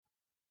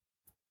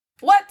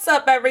What's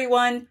up,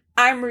 everyone?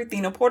 I'm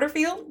Ruthina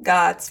Porterfield,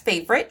 God's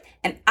favorite,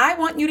 and I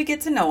want you to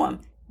get to know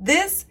Him.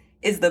 This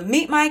is the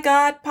Meet My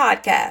God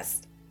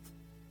podcast.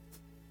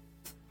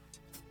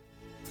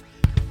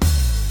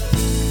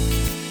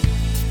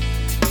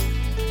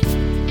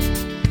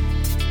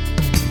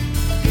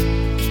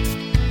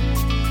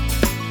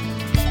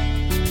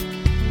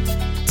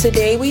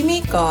 Today we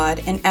meet God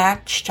in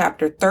Acts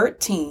chapter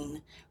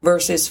 13,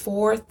 verses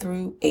 4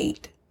 through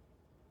 8.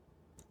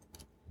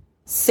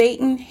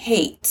 Satan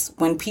hates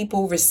when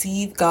people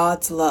receive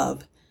God's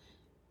love,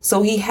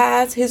 so he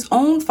has his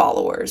own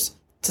followers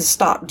to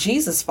stop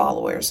Jesus'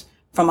 followers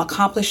from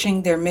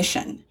accomplishing their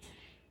mission.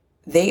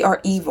 They are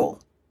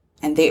evil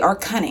and they are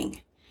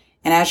cunning.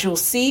 And as you'll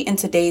see in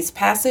today's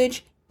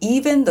passage,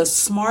 even the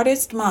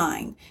smartest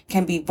mind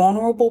can be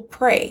vulnerable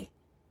prey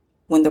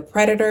when the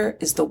predator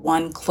is the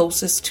one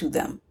closest to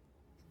them.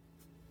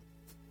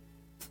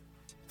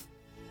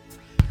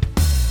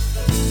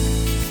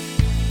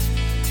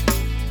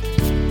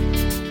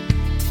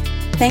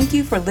 Thank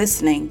you for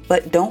listening,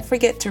 but don't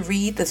forget to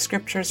read the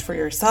scriptures for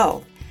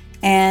yourself.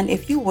 And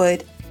if you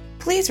would,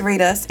 please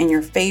rate us in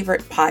your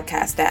favorite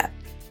podcast app.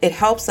 It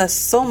helps us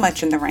so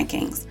much in the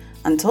rankings.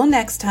 Until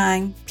next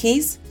time,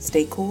 peace,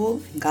 stay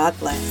cool, and God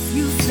bless.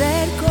 You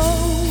said go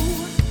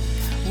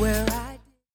where I